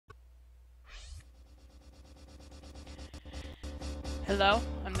Hello,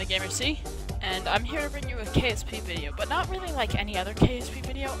 I'm the Gamer C, and I'm here to bring you a KSP video, but not really like any other KSP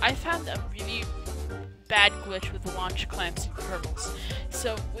video. I found a really bad glitch with launch clamps and Kerbals.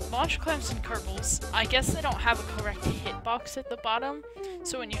 So, with launch clamps and Kerbals, I guess they don't have a correct hitbox at the bottom,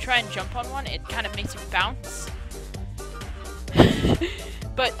 so when you try and jump on one, it kind of makes you bounce.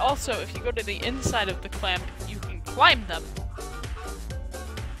 But also, if you go to the inside of the clamp, you can climb them.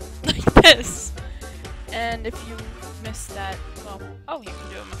 Like this. And if you miss that, well, oh, you can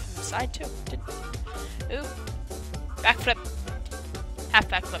do them from the side too. Ooh. Backflip. Half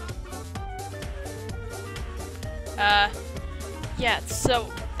backflip. Yeah,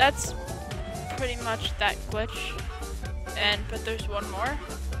 so that's pretty much that glitch. But there's one more.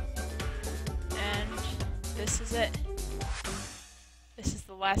 And this is it. This is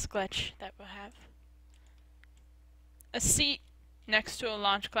the last glitch that we'll have. A seat next to a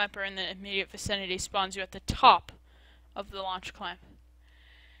launch clamp or in the immediate vicinity spawns you at the top of the launch clamp.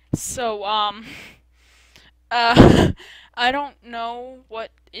 So, I don't know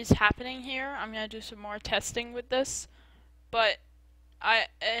what is happening here. I'm gonna do some more testing with this, but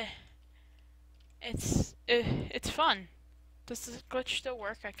it's fun. Does this glitch still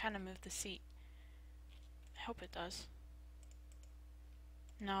work? I kind of moved the seat. I hope it does.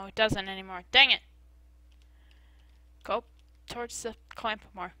 No, it doesn't anymore. Dang it! Go towards the clamp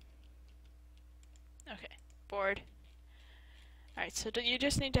more. Okay, board. Alright, so you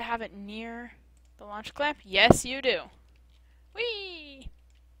just need to have it near the launch clamp? Yes, you do. Whee!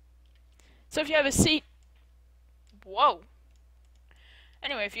 So if you have a seat... Whoa!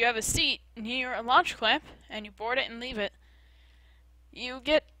 Anyway, if you have a seat near a launch clamp, and you board it and leave it, you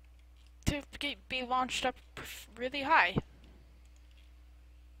get to be launched up really high.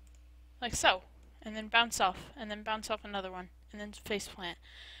 Like so. And then bounce off, and then bounce off another one, and then face plant.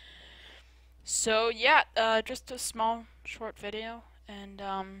 So yeah, just a small, short video, and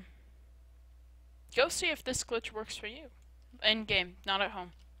go see if this glitch works for you. In game, not at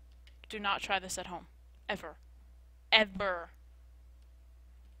home. Do not try this at home. Ever. Ever.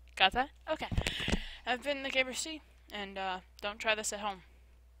 Got that? Okay. I've been the Gamer C, and don't try this at home.